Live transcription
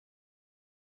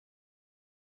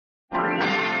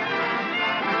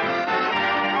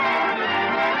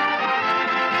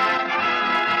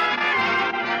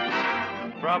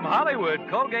From Hollywood,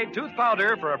 Colgate Tooth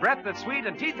Powder for a breath that's sweet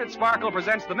and teeth that sparkle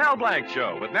presents the Mel Blanc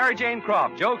Show with Mary Jane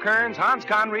Croft, Joe Kearns, Hans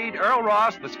Conreid, Earle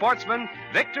Ross, the Sportsmen,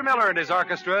 Victor Miller and his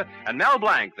orchestra, and Mel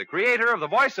Blanc, the creator of the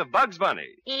voice of Bugs Bunny.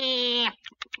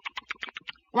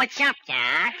 What's up,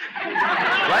 Doc?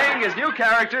 Playing his new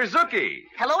character, Zookie.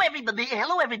 Hello, everybody.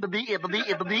 Hello, everybody.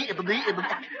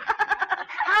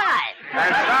 Hi.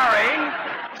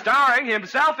 And starring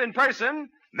himself in person,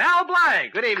 Mel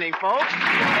Blanc. Good evening, folks.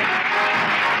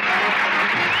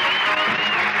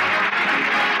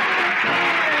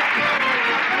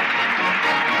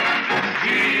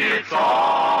 It's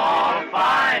all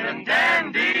fine and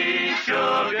dandy,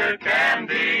 sugar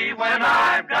candy when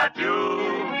I've got you.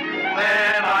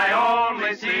 When I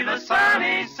only see the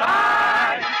sunny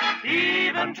side,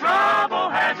 even trouble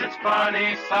has its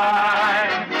funny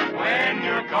side. When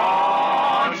you're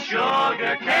gone,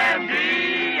 sugar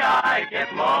candy, I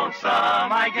get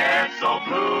lonesome, I get so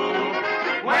blue.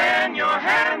 When you're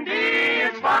handy,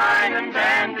 it's fine and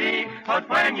dandy, but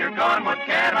when you're gone, what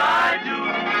can I do?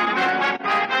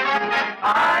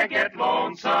 I get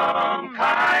lonesome,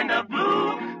 kind of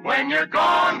blue. When you're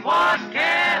gone, what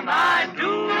can I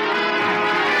do?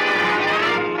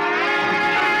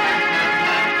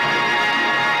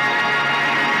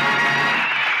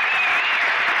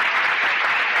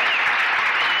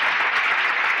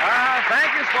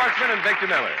 Thank you, Sportsman and Victor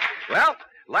Miller. Well,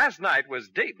 last night was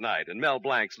date night in Mel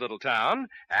Blanc's little town,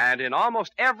 and in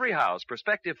almost every house,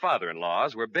 prospective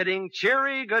father-in-laws were bidding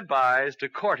cheery goodbyes to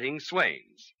courting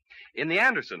swains. In the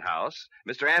Anderson house,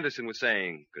 Mr. Anderson was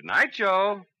saying, "Good night,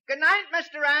 Joe." Good night,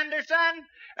 Mr. Anderson.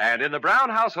 And in the Brown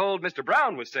household, Mr.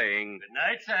 Brown was saying, Good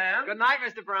night, Sam. Good night,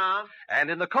 Mr. Brown. And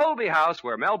in the Colby house,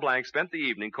 where Mel Blanc spent the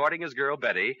evening courting his girl,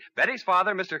 Betty, Betty's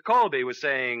father, Mr. Colby, was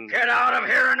saying, Get out of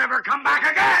here and never come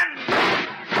back again!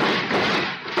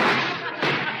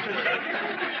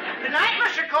 Good night,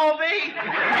 Mr. Colby.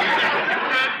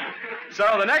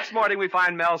 So the next morning we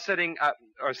find Mel standing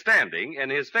in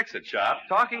his fix-it shop,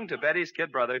 talking to Betty's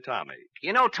kid brother, Tommy.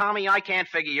 You know, Tommy, I can't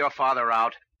figure your father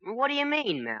out. What do you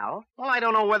mean, Mel? Well, I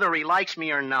don't know whether he likes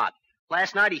me or not.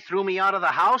 Last night he threw me out of the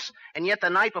house, and yet the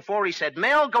night before he said,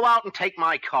 Mel, go out and take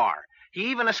my car.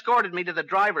 He even escorted me to the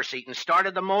driver's seat and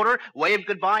started the motor, waved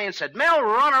goodbye, and said, Mel,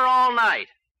 run her all night.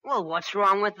 Well, what's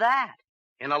wrong with that?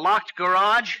 In a locked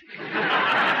garage?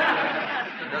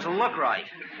 Doesn't look right.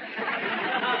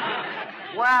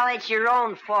 Well, it's your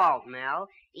own fault, Mel.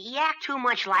 You act too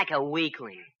much like a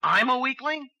weakling. I'm a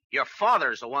weakling? Your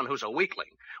father's the one who's a weakling.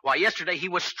 Why, yesterday he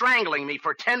was strangling me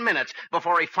for 10 minutes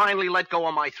before he finally let go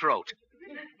of my throat.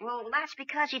 Well, that's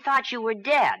because he thought you were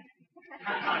dead.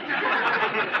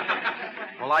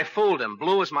 Well, I fooled him.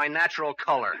 Blue is my natural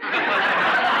color.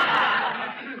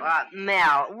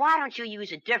 Mel, why don't you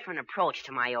use a different approach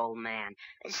to my old man?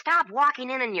 Stop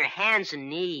walking in on your hands and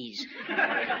knees.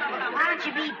 Why don't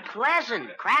you be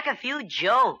pleasant? Crack a few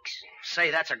jokes.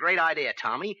 Say, that's a great idea,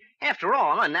 Tommy. After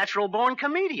all, I'm a natural-born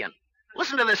comedian.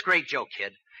 Listen to this great joke,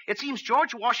 kid. It seems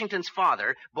George Washington's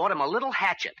father bought him a little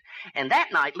hatchet. And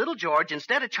that night, little George,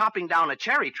 instead of chopping down a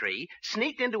cherry tree,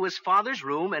 sneaked into his father's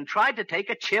room and tried to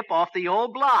take a chip off the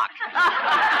old block.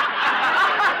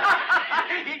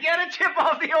 You get a chip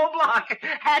off the old block.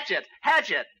 Hatchet,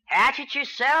 hatchet. Hatchet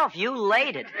yourself. You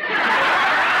laid it.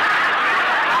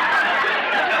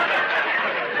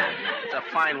 It's a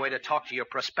fine way to talk to your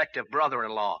prospective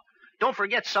brother-in-law. Don't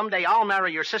forget, someday I'll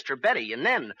marry your sister Betty, and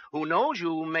then, who knows,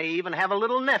 you may even have a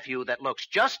little nephew that looks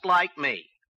just like me.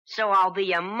 So I'll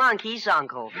be a monkey's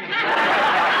uncle. Oh,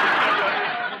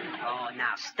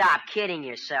 now stop kidding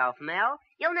yourself, Mel.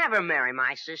 You'll never marry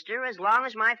my sister as long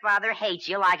as my father hates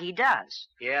you like he does.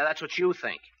 Yeah, that's what you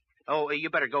think. Oh, you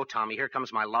better go, Tommy. Here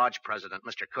comes my lodge president,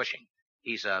 Mr. Cushing.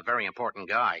 He's a very important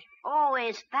guy. Oh,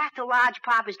 is that the lodge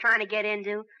Pop is trying to get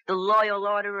into? The Loyal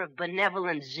Order of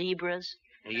Benevolent Zebras?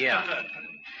 Yeah.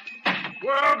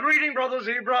 Well, greeting, Brother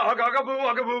Zebra. Ugga, ugga, boo,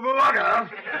 ugga, boo, boo, ugga.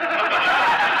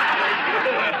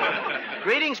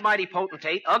 Greetings, mighty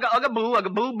potentate. Ugga, ugga, boo,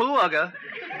 ugga.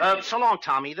 So long,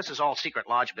 Tommy. This is all secret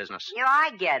lodge business. Yeah,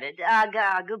 I get it.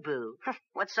 Ugga, ugga, boo.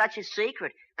 What's such a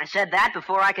secret? I said that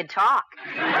before I could talk.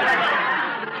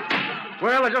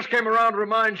 Well, I just came around to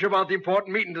remind you about the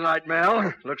important meeting tonight,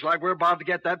 Mel. Looks like we're about to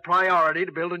get that priority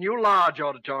to build a new lodge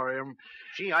auditorium.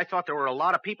 Gee, I thought there were a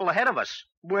lot of people ahead of us.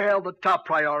 Well, the top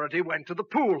priority went to the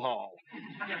pool hall.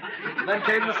 And then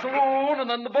came the saloon and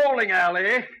then the bowling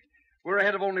alley. We're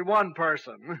ahead of only one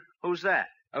person. Who's that?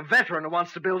 A veteran who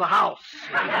wants to build a house.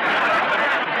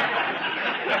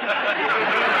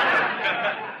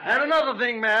 And another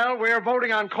thing, Mel, we're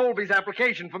voting on Colby's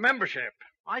application for membership.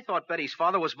 I thought Betty's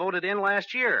father was voted in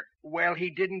last year. Well, he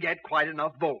didn't get quite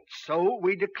enough votes, so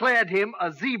we declared him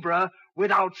a zebra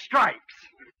without stripes.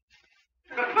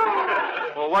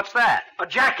 Well, what's that? A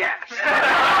jackass.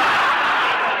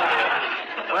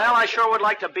 Well, I sure would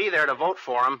like to be there to vote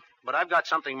for him, but I've got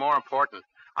something more important.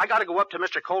 I got to go up to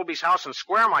Mr. Colby's house and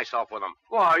square myself with him.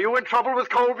 Well, are you in trouble with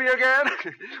Colby again?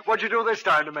 What'd you do this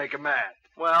time to make him mad?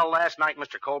 Well, last night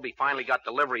Mr. Colby finally got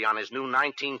delivery on his new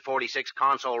 1946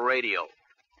 console radio.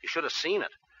 You should have seen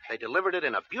it. They delivered it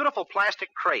in a beautiful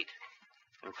plastic crate.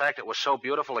 In fact, it was so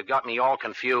beautiful it got me all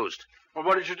confused. Well,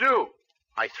 what did you do?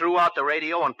 I threw out the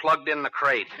radio and plugged in the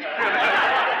crate.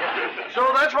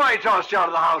 So that's why he tossed you out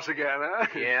of the house again, huh?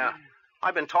 Yeah.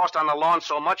 I've been tossed on the lawn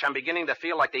so much I'm beginning to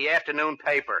feel like the afternoon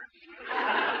paper.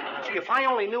 Gee, if I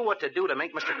only knew what to do to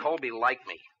make Mr. Colby like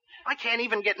me. I can't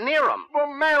even get near him.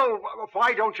 Well, Mel,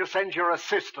 why don't you send your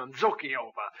assistant, Zookie,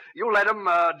 over? You let him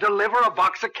deliver a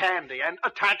box of candy and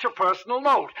attach a personal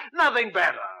note. Nothing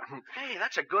better. Hey,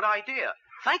 that's a good idea.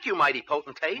 Thank you, mighty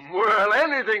potentate. Well,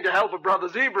 anything to help a brother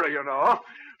zebra, you know.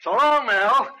 So long,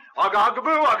 Mel.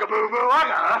 Ugga-ugga-boo, ugga-boo-boo,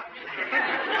 ugga.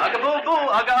 Ugga-boo-boo,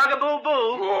 ugga-ugga-boo-boo.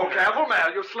 Oh, careful,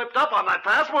 Mel. You slipped up on that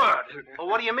password. Well,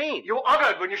 what do you mean? You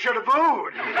uggered when you should have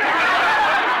booed.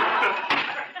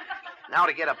 Now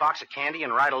to get a box of candy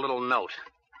and write a little note.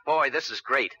 Boy, this is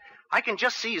great. I can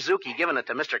just see Zookie giving it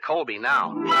to Mr. Colby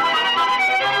now.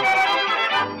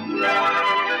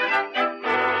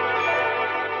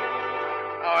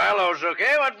 Oh, hello,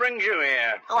 Zookie. What brings you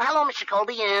here? Oh, hello, Mr.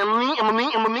 Colby.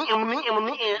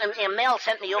 Mel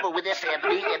sent me over with this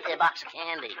box of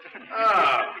candy.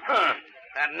 Oh, huh.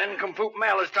 That nincompoop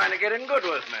Mel is trying to get in good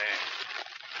with me.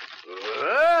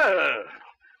 Whoa.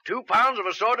 2 pounds of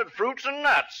assorted fruits and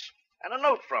nuts. And a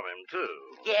note from him, too.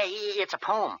 Yeah, it's a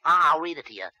poem. I'll read it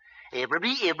to you.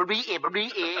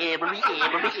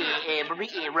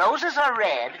 Roses are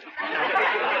red.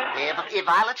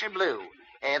 Violets are blue.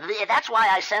 That's why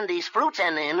I send these fruits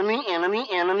and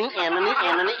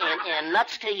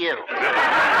nuts to you. Oh,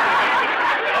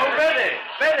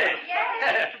 Betty.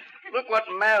 Yes. Look what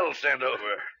Mel sent over.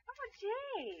 Oh,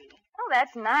 gee. Oh,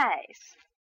 that's nice.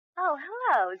 Oh,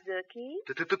 hello, Zookie.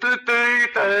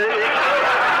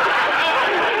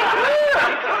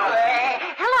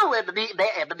 Hello,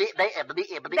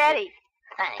 Betty.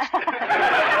 Thanks.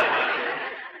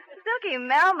 Zookie,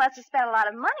 Mel must have spent a lot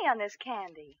of money on this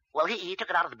candy. Well, he took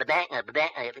it out of the bank.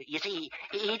 You see,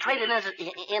 he traded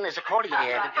in his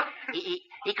accordion.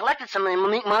 He collected some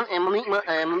money.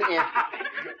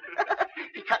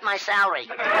 He cut my salary.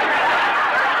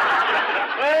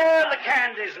 Well, the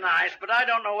candy's nice, but I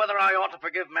don't know whether I ought to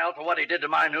forgive Mel for what he did to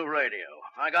my new radio.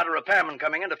 I got a repairman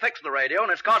coming in to fix the radio,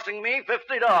 and it's costing me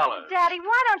 $50. Daddy,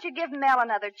 why don't you give Mel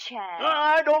another chance?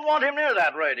 I don't want him near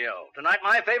that radio. Tonight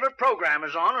my favorite program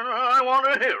is on, and I want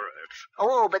to hear it.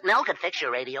 Oh, but Mel could fix your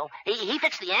radio. He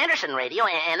fixed the Anderson radio,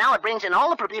 and now it brings in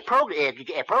all the program. You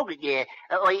can get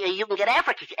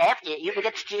Africa. You can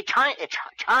get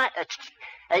China.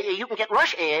 You can get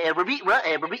Russia.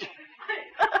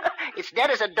 It's dead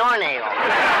as a doornail.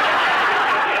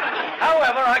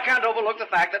 However, I can't overlook the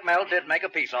fact that Mel did make a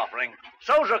peace offering.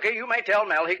 So, Zookie, you may tell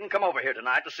Mel he can come over here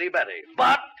tonight to see Betty.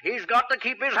 But he's got to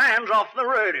keep his hands off the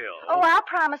radio. Oh, I'll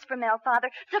promise for Mel, Father.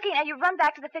 Zookie, now you run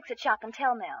back to the fix-it shop and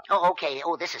tell Mel. Oh, okay.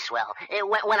 Oh, this is swell.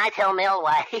 When I tell Mel,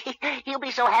 why, he'll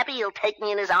be so happy he'll take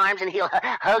me in his arms and he'll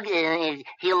hug,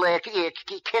 he'll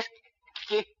kiss.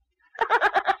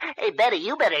 Hey, Betty,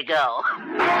 you better go.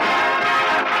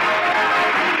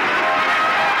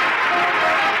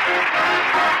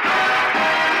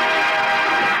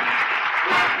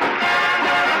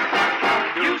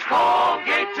 Use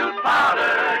Colgate Tooth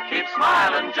Powder, keep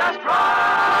smiling just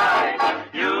right.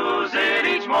 Use it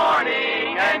each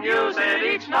morning and use it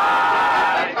each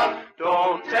night.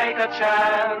 Don't take a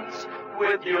chance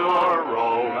with your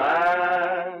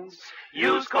romance.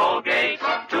 Use Colgate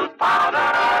Tooth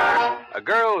Powder. A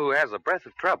girl who has a breath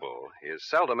of trouble is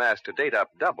seldom asked to date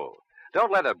up double.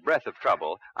 Don't let a breath of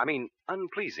trouble,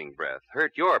 unpleasing breath,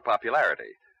 hurt your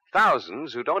popularity.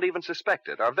 Thousands who don't even suspect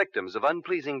it are victims of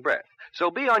unpleasing breath.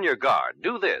 So be on your guard.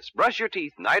 Do this. Brush your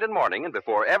teeth night and morning and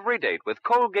before every date with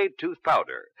Colgate Tooth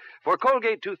Powder. For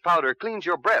Colgate Tooth Powder cleans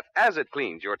your breath as it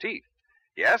cleans your teeth.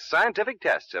 Yes, scientific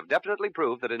tests have definitely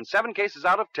proved that in 7 cases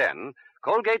out of 10,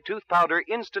 Colgate Tooth Powder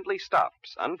instantly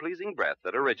stops unpleasing breath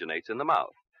that originates in the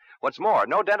mouth. What's more,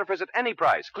 no dentifrice at any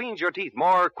price cleans your teeth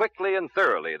more quickly and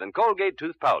thoroughly than Colgate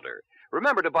Tooth Powder.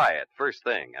 Remember to buy it first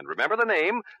thing, and remember the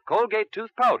name, Colgate Tooth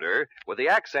Powder, with the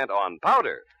accent on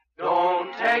powder.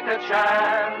 Don't take a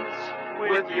chance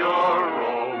with your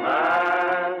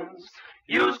romance.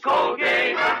 Use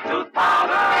Colgate Tooth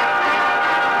Powder.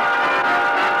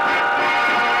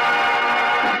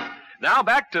 Now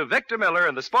back to Victor Miller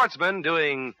and the Sportsmen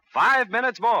doing 5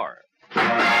 minutes more.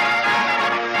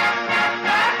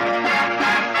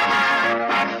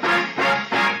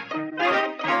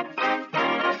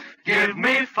 Give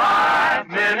me 5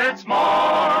 minutes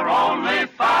more, only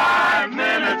 5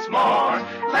 minutes more.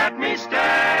 Let me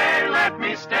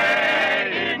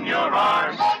stay in your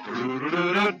arms.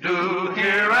 Do-do-do-do-do,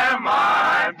 here am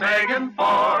I begging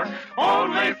for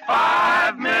only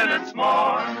 5 minutes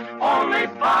more, only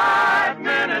 5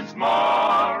 minutes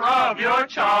more of your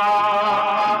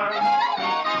charm.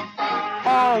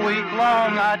 All week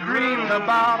long I dreamed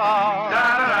about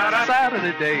our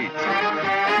Saturday dates.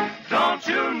 Don't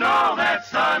you know that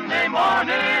Sunday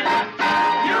morning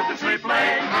you can sleep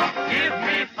late? Give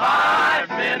me 5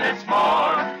 minutes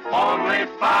more, only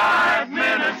 5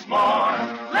 minutes more.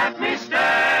 Let me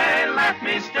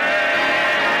stay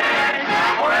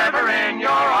forever in your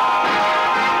arms.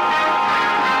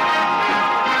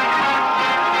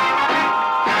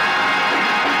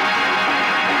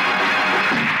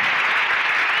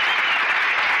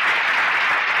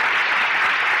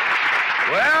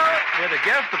 Well, with a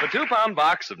gift of a 2-pound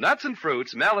box of nuts and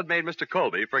fruits, Mel had made Mr.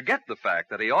 Colby forget the fact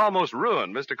that he almost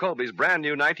ruined Mr. Colby's brand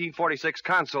new 1946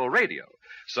 console radio.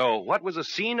 So what was a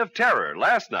scene of terror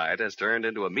last night has turned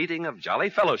into a meeting of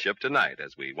jolly fellowship tonight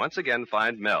as we once again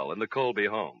find Mel in the Colby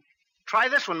home. Try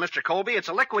this one, Mr. Colby. It's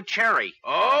a liquid cherry.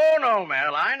 Oh, no,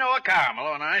 Mel. I know a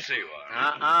caramel when I see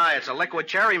one. It's a liquid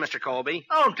cherry, Mr. Colby.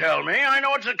 Don't tell me. I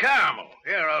know it's a caramel.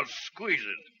 Here, I'll squeeze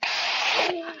it.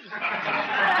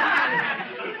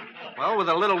 Well, with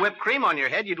a little whipped cream on your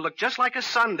head, you'd look just like a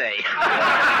sundae.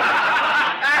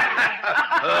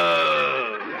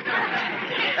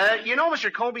 You know,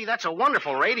 Mr. Colby, that's a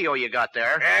wonderful radio you got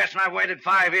there. Yes, and I've waited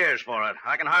 5 years for it.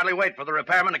 I can hardly wait for the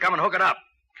repairman to come and hook it up.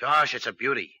 Gosh, it's a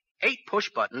beauty. 8 push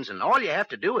buttons, and all you have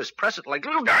to do is press it like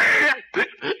little...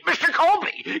 Mr.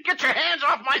 Colby, get your hands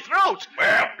off my throat!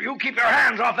 Well, you keep your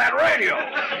hands off that radio.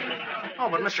 Oh,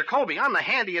 but Mr. Colby, I'm the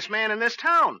handiest man in this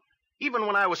town. Even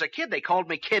when I was a kid, they called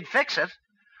me Kid Fix-It.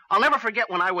 I'll never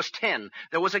forget when I was 10.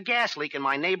 There was a gas leak in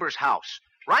my neighbor's house.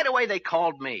 Right away, they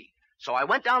called me. So I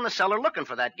went down the cellar looking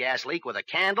for that gas leak with a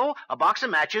candle, a box of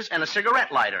matches, and a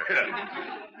cigarette lighter.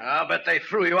 I'll bet they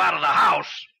threw you out of the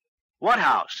house. What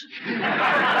house?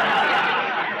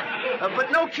 But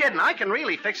no kidding, I can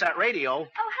really fix that radio. Oh,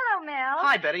 hello, Mel.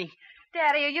 Hi, Betty.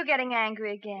 Daddy, are you getting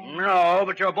angry again? No,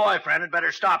 but your boyfriend had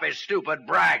better stop his stupid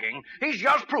bragging. He's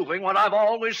just proving what I've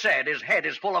always said. His head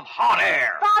is full of hot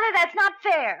air. Father, that's not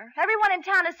fair. Everyone in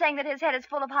town is saying that his head is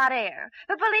full of hot air.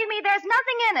 But believe me, there's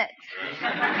nothing in it.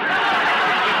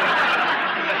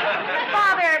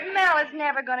 Father, Mel is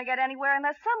never going to get anywhere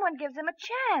unless someone gives him a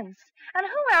chance. And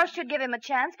who else should give him a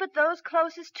chance but those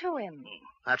closest to him?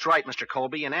 That's right, Mr.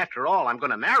 Colby, and after all, I'm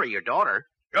going to marry your daughter.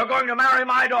 You're going to marry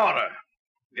my daughter.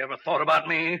 You ever thought about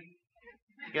me?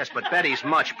 Yes, but Betty's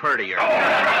much prettier. Oh.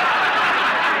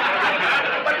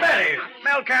 But Betty,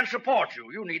 Mel can't support you.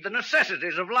 You need the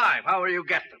necessities of life. How will you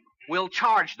get them? We'll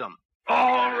charge them.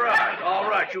 All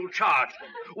right, you'll charge them.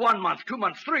 1 month, 2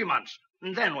 months, 3 months.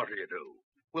 And then what do you do?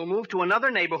 We'll move to another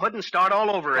neighborhood and start all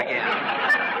over again.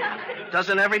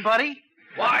 Doesn't everybody?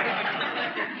 Why?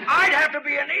 I'd have to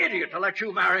be an idiot to let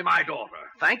you marry my daughter.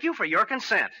 Thank you for your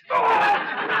consent. Oh,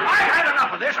 I've had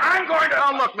enough of this. I'm going to...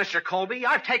 Oh, look, Mr. Colby,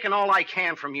 I've taken all I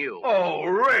can from you. Oh,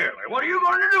 really? What are you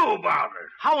going to do about it?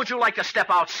 How would you like to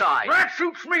step outside? That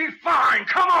suits me fine.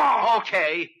 Come on.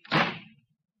 Okay.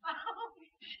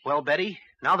 Well, Betty,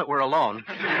 now that we're alone,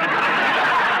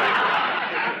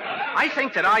 I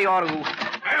think that I ought to...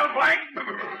 Mel Blanc.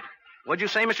 What'd you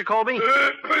say, Mr. Colby?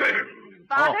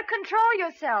 Father, control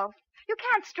yourself. You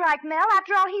can't strike Mel.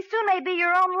 After all, he soon may be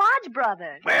your own lodge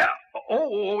brother. Well,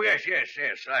 yes.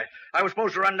 I was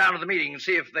supposed to run down to the meeting and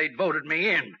see if they'd voted me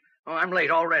in. Oh, I'm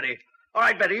late already. All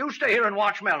right, Betty, you stay here and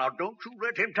watch Mel. Now, don't you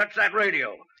let him touch that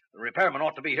radio. The repairman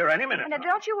ought to be here any minute. Now,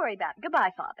 don't you worry about it.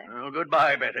 Goodbye, Father. Well,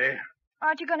 goodbye, Betty.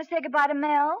 Aren't you going to say goodbye to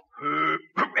Mel?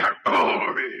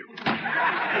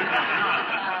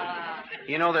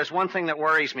 You know, there's one thing that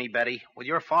worries me, Betty. With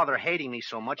your father hating me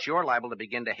so much, you're liable to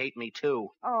begin to hate me,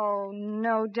 too. Oh,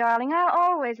 no, darling. I'll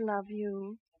always love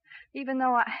you. Even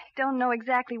though I don't know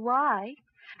exactly why.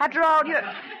 After all,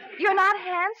 you're not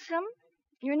handsome.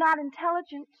 You're not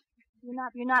intelligent.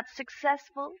 You're not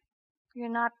successful. You're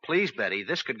not... Please, Betty,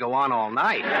 this could go on all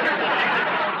night.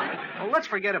 Well, let's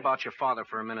forget about your father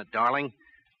for a minute, darling.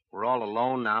 We're all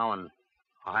alone now, and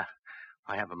I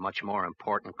have a much more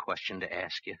important question to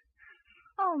ask you.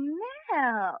 Oh,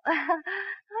 Mel.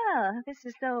 Oh, this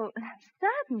is so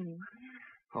sudden.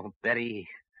 Oh, Betty.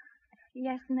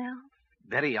 Yes, Mel?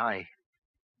 Betty,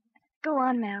 Go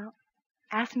on, Mel.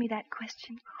 ask me that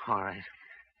question. All right.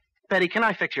 Betty, can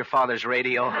I fix your father's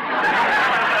radio?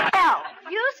 Mel,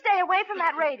 you stay away from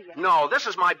that radio. No, this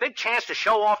is my big chance to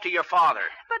show off to your father.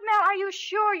 But, Mel, are you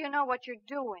sure you know what you're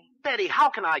doing? Betty, how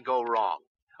can I go wrong?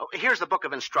 Oh, here's the book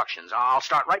of instructions. I'll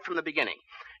start right from the beginning.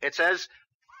 It says,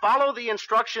 follow the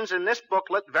instructions in this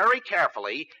booklet very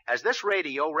carefully, as this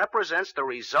radio represents the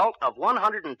result of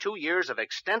 102 years of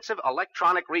extensive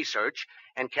electronic research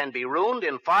and can be ruined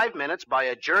in 5 minutes by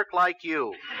a jerk like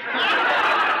you.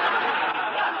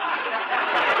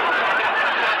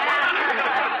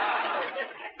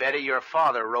 Betty, your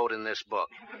father wrote in this book.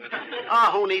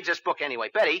 Who needs this book anyway?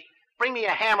 Betty, bring me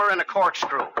a hammer and a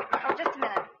corkscrew. Oh, just a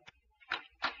minute.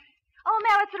 Oh,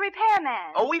 Mel, it's the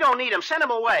repairman. Oh, we don't need him. Send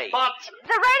him away. But... The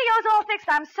radio's all fixed.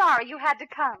 I'm sorry you had to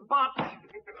come. But...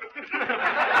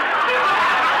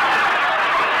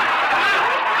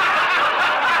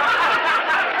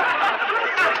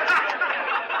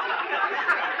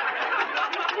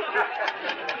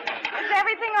 Is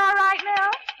everything all right, Mel?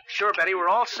 Sure, Betty, we're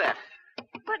all set.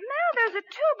 But, Mel, there's a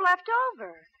tube left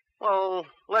over. Well,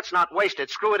 let's not waste it.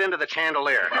 Screw it into the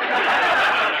chandelier.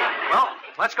 Well,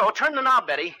 let's go. Turn the knob,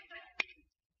 Betty.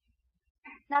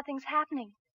 Nothing's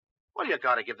happening. Well, you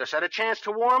got to give the set a chance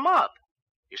to warm up.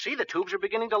 You see, the tubes are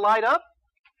beginning to light up.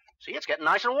 See, it's getting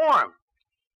nice and warm.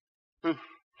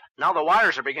 Now the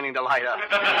wires are beginning to light up.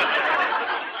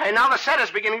 Hey, now the set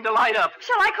is beginning to light up.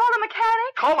 Shall I call the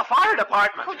mechanic? Call the fire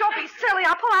department. Oh, don't be silly.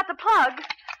 I'll pull out the plug.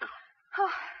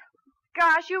 Oh,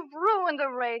 gosh, you've ruined the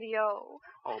radio.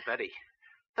 Oh, Betty,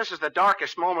 this is the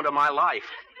darkest moment of my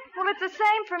life. Well, it's the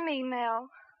same for me,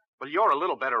 Mel. Well, you're a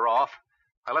little better off.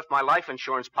 I left my life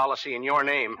insurance policy in your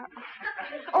name.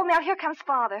 Oh, Mel, here comes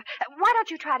Father. Why don't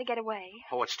you try to get away?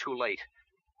 Oh, it's too late.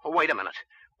 Oh, wait a minute.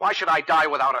 Why should I die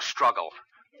without a struggle?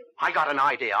 I got an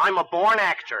idea. I'm a born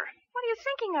actor. What are you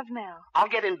thinking of, Mel? I'll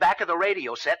get in back of the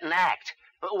radio set and act.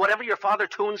 Whatever your father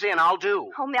tunes in, I'll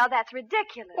do. Oh, Mel, that's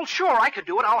ridiculous. Well, sure, I could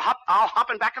do it. I'll hop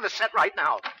in back of the set right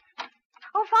now.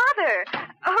 Oh, Father,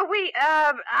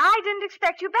 I didn't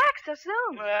expect you back so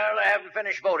soon. Well, I haven't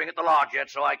finished voting at the lodge yet,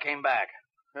 so I came back.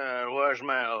 Where's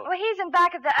Mel? Well, he's in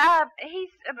back of the,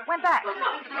 went back.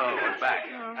 Oh, went back.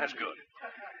 That's good.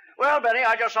 Well, Betty,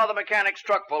 I just saw the mechanic's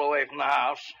truck pull away from the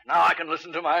house. Now I can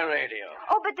listen to my radio.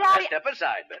 Oh, but Daddy... Now step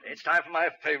aside, Betty. It's time for my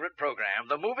favorite program,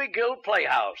 the Movie Guild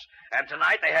Playhouse. And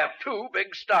tonight they have 2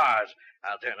 big stars.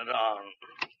 I'll turn it on.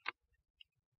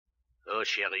 Oh,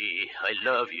 Cherie, I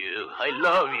love you. I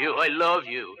love you. I love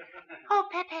you. Oh,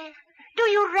 Pepe, do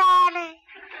you really?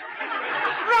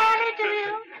 Really, do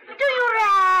you? Do you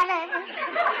really?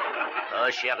 Oh,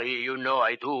 Cherie, you know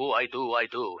I do. I do. I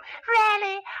do.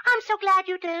 Really? I'm so glad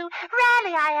you do.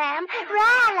 Really, I am.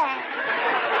 Really.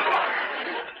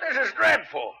 This is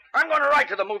dreadful. I'm going to write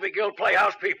to the Movie Guild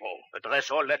Playhouse people. Address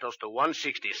all letters to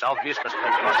 160 South Vista Street.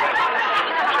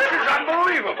 This is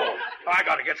unbelievable. I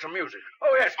got to get some music.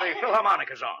 Oh, yes, the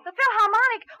Philharmonic is on. The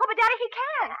Philharmonic? Oh, but Daddy, he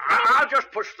can't. I'll just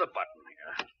push the button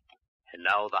here. And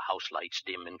now the house lights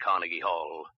dim in Carnegie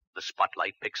Hall. The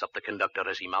spotlight picks up the conductor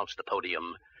as he mounts the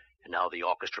podium. And now the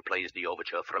orchestra plays the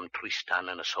overture from Tristan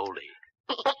and Isolde.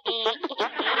 Good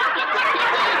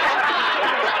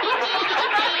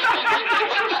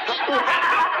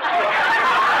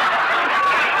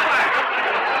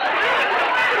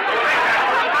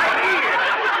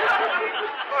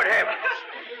heavens.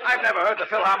 I've never heard the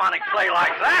Philharmonic play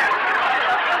like that.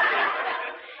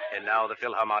 And now the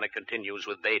Philharmonic continues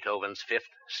with Beethoven's 5th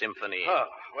Symphony. Oh,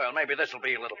 well, maybe this will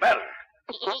be a little better.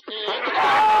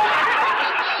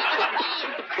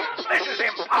 This is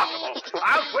impossible.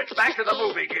 I'll switch back to the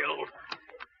Movie Guild.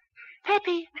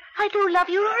 Pepe, I do love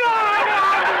you, really.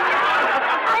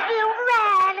 I do,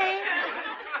 really.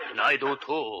 And I do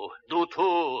too. Do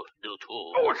too. Do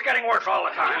too. Oh, it's getting worse all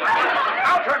the time.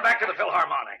 I'll turn back to the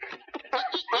Philharmonic. No!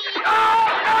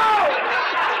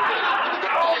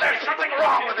 Oh, there's something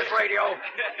wrong with this radio.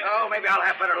 Oh, maybe I'll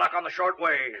have better luck on the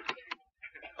shortwave.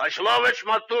 Ashlovich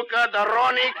Matuka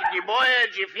Daronik Giboya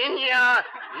Jifinia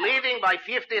leading by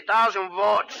 50,000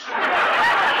 votes.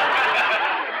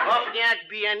 Kovniak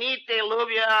Bianite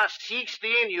Lubia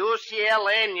 16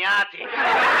 UCLA Nyati.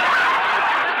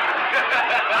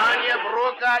 Panya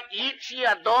Bruka Ichi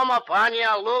Adoma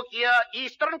Panya Lukia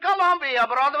Eastern Columbia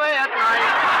Broadway at night.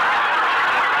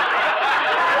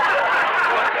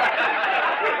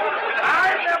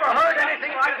 I've never heard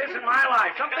anything like this in my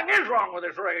life. Something is wrong with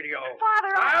this radio.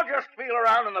 Father, I'll just feel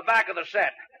around in the back of the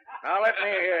set. Now let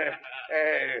me,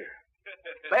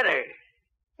 Betty.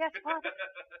 Yes, Father.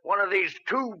 One of these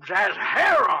tubes has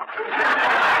hair on it.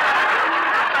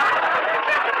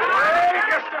 Wait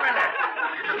just a minute.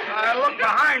 I look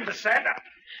behind the set.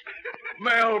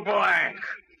 Mel Blanc,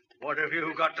 what have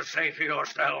you got to say for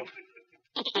yourself?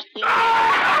 Mel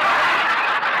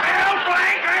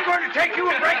Blanc, I'm going to take you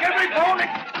and break every bone.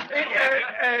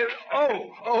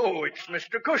 It's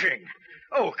Mr. Cushing.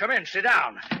 Oh, come in, sit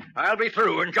down. I'll be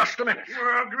through in just a minute.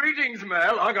 Well, greetings,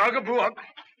 Mel. Ugga-ugga-boo-ugg.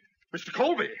 Mr.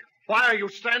 Colby, why are you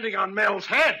standing on Mel's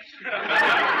head?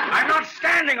 I'm not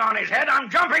standing on his head. I'm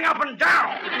jumping up and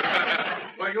down.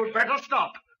 Well, you'd better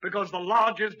stop, because the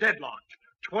lodge is deadlocked.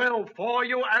 12 for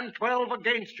you and 12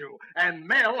 against you. And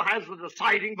Mel has the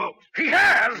deciding vote. He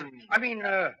has?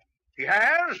 He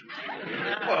has?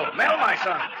 Well, Mel, my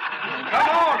son, come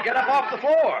on, get up off the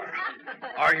floor.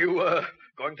 Are you,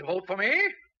 going to vote for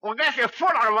me? Well, get your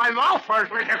foot out of my mouth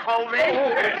first, Mr. Colby.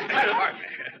 Pardon me.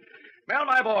 Mel,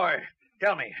 my boy,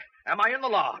 tell me, am I in the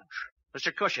lodge?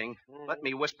 Mr. Cushing, let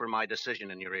me whisper my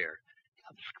decision in your ear.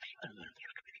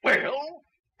 Well,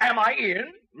 am I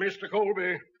in? Mr.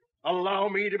 Colby, allow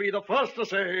me to be the first to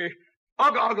say,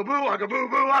 ugga-ugga-boo,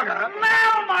 ugga-boo-boo, ugga.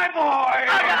 Mel, my boy!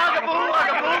 Ugga-ugga-boo,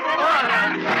 ugga-boo-boo, ugga.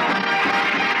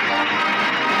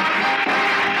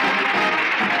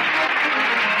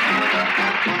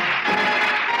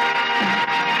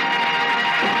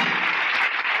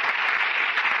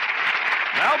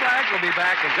 Mel Blanc will be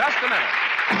back in just a minute.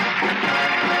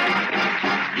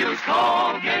 Use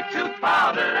Colgate Tooth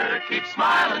Powder, keep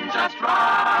smiling just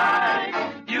right.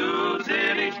 Use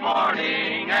it each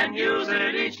morning and use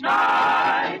it each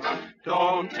night.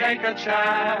 Don't take a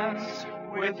chance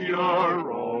with your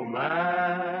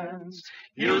romance.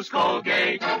 Use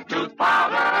Colgate Tooth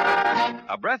Powder.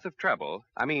 A breath of trouble,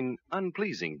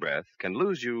 unpleasing breath, can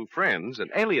lose you friends and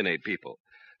alienate people.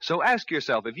 So ask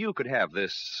yourself if you could have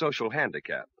this social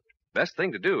handicap. Best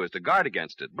thing to do is to guard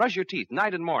against it. Brush your teeth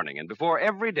night and morning and before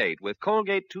every date with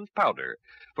Colgate Tooth Powder.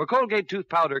 For Colgate Tooth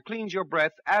Powder cleans your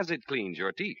breath as it cleans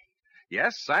your teeth.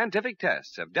 Yes, scientific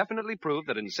tests have definitely proved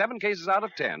that in 7 cases out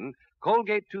of 10,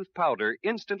 Colgate Tooth Powder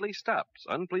instantly stops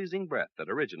unpleasing breath that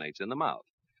originates in the mouth.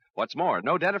 What's more,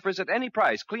 no dentifrice at any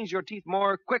price cleans your teeth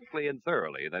more quickly and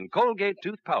thoroughly than Colgate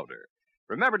Tooth Powder.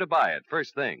 Remember to buy it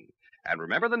first thing. And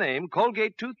remember the name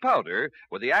Colgate Tooth Powder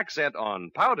with the accent on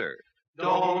powder.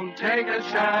 Don't take a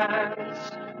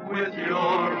chance with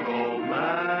your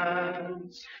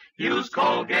romance. Use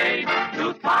Colgate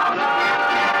Tooth Powder.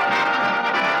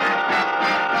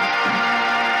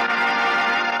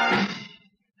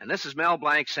 And this is Mel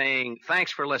Blanc saying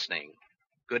thanks for listening.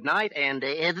 Good night, and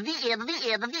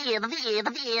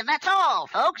That's all,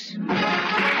 folks.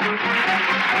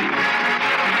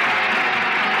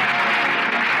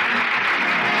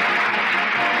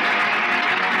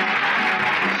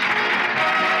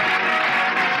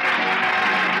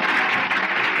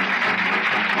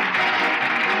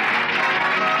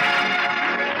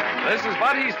 This is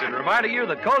Bud Easton reminding you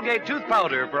that Colgate Tooth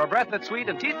Powder for a breath that's sweet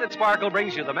and teeth that sparkle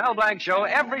brings you the Mel Blanc Show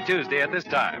every Tuesday at this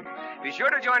time. Be sure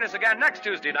to join us again next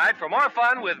Tuesday night for more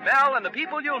fun with Mel and the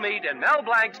people you'll meet in Mel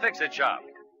Blanc's Fix-It Shop.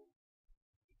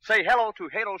 Say hello to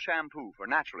Halo Shampoo for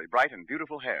naturally bright and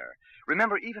beautiful hair.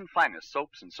 Remember, even finest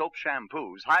soaps and soap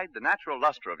shampoos hide the natural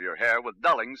luster of your hair with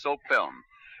dulling soap film.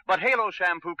 But Halo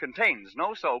Shampoo contains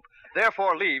no soap,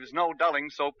 therefore leaves no dulling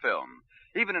soap film.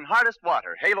 Even in hardest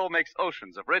water, Halo makes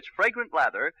oceans of rich, fragrant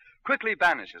lather, quickly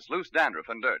banishes loose dandruff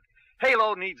and dirt.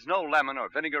 Halo needs no lemon or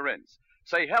vinegar rinse.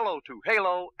 Say hello to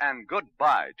Halo and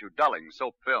goodbye to dulling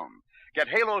soap film. Get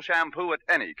Halo Shampoo at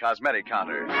any cosmetic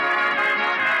counter. Remember,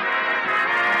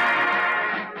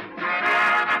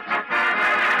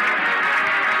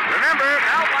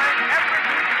 Mel Blanc every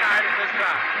Tuesday night at this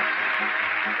time.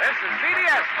 This is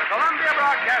CBS, the Columbia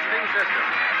Broadcasting System.